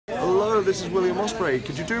this is William Ospreay.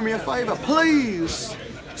 Could you do me a favor, please?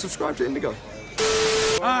 Subscribe to Indigo.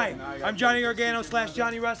 Hi, I'm Johnny Gargano /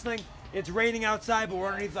 Johnny Wrestling. It's raining outside, but we're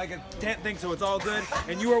underneath like a tent thing, so it's all good.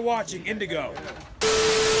 And you are watching Indigo.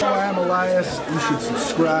 Hi, I'm Elias. You should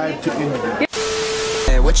subscribe to Indigo.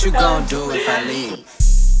 Hey, what you gonna do if I leave?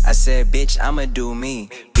 I said, bitch, I'ma do me.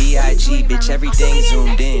 B.I.G., bitch, everything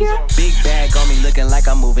zoomed in. Big bag on me looking like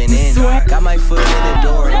I'm moving in. Got my foot in the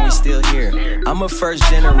door and we still here. I'm a first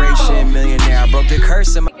generation millionaire. I broke the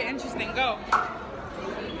curse in my... Interesting, go.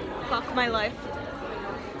 Fuck my life.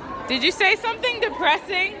 Did you say something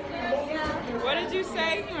depressing? What did you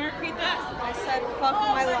say? You want to repeat that? I said fuck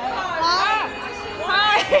my life.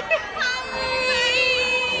 Hi.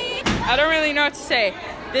 I don't really know what to say.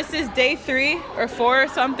 This is day 3 or 4 or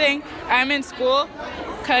something. I'm in school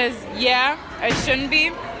because, yeah, I shouldn't be.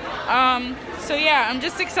 So yeah, I'm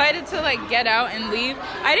just excited to like get out and leave.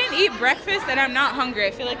 I didn't eat breakfast and I'm not hungry.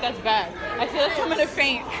 I feel like that's bad. I feel like I'm gonna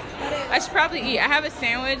faint. I should probably eat. I have a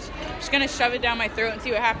sandwich. I'm just gonna shove it down my throat and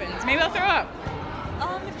see what happens. Maybe I'll throw up.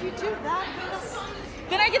 If you do that,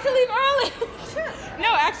 then I get to leave early. Sure.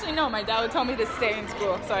 No, actually no. My dad would tell me to stay in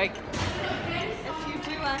school. So if you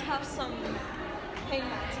do, I have some pain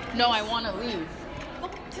meds. No, I want to leave.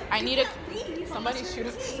 I need a... Somebody shoot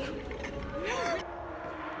us.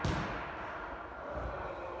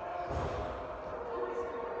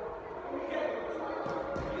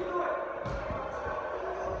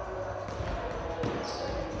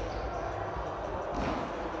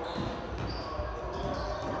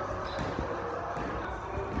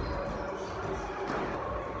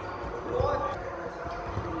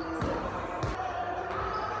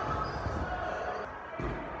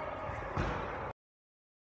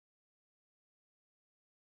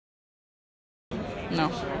 No.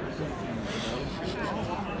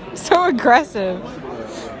 So aggressive.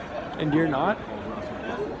 And you're not?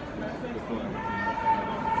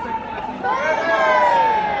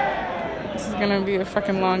 This is gonna be a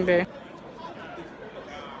fucking long day.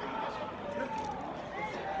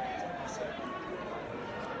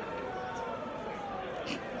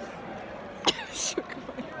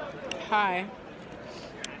 Hi.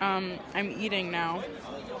 I'm eating now.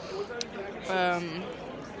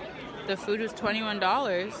 The food was $21,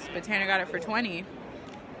 but Tanner got it for $20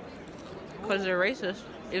 because they're racist,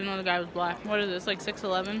 even though the guy was black. What is this, like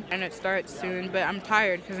 6-11? And it starts soon, but I'm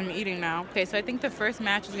tired because I'm eating now. Okay, so I think the first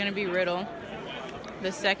match is gonna be Riddle.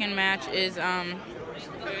 The second match is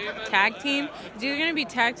tag team. It's either gonna be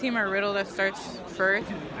tag team or Riddle that starts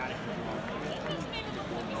first.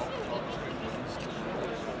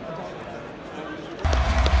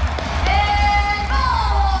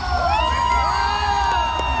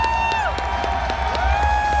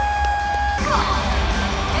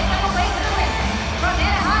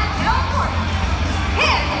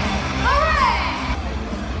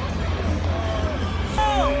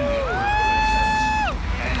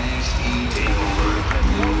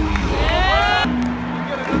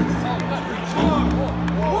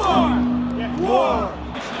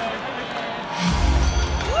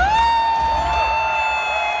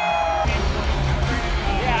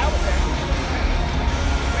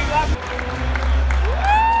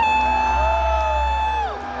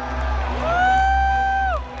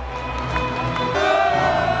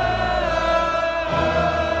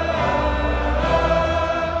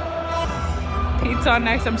 On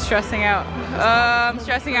next, I'm stressing out. I'm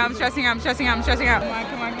stressing out.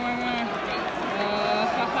 Come on.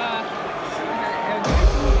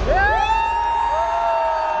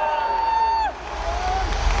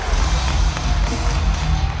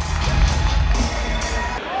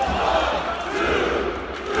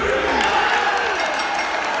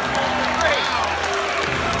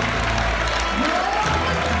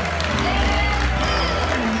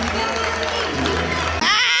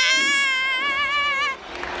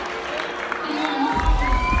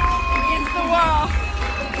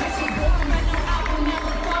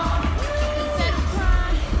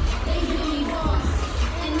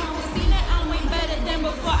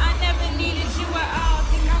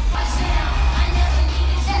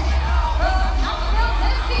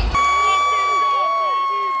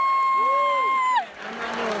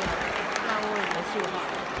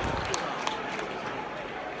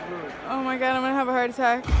 Oh my god, I'm gonna have a heart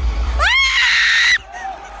attack. What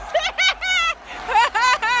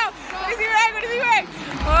is he wearing? What is he wearing?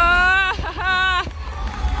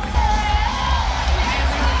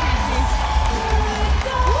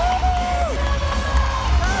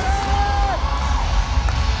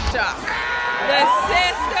 Shock. The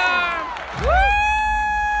system! Woo!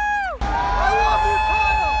 I love you,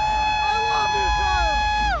 Kyle! I love you, Kyle!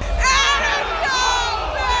 Out of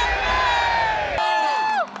nowhere, baby!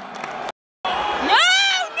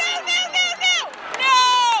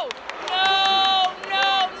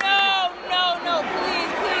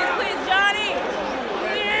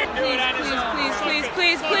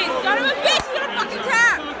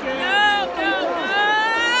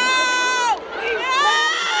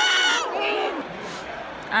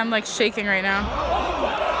 I'm like shaking right now.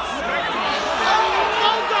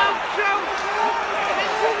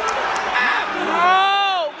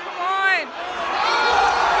 Oh, come on.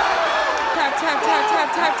 Tap, tap, tap, tap,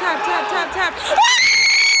 tap, tap, tap, tap, tap.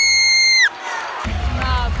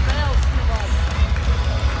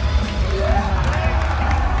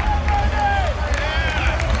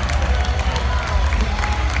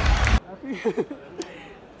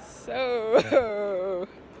 So,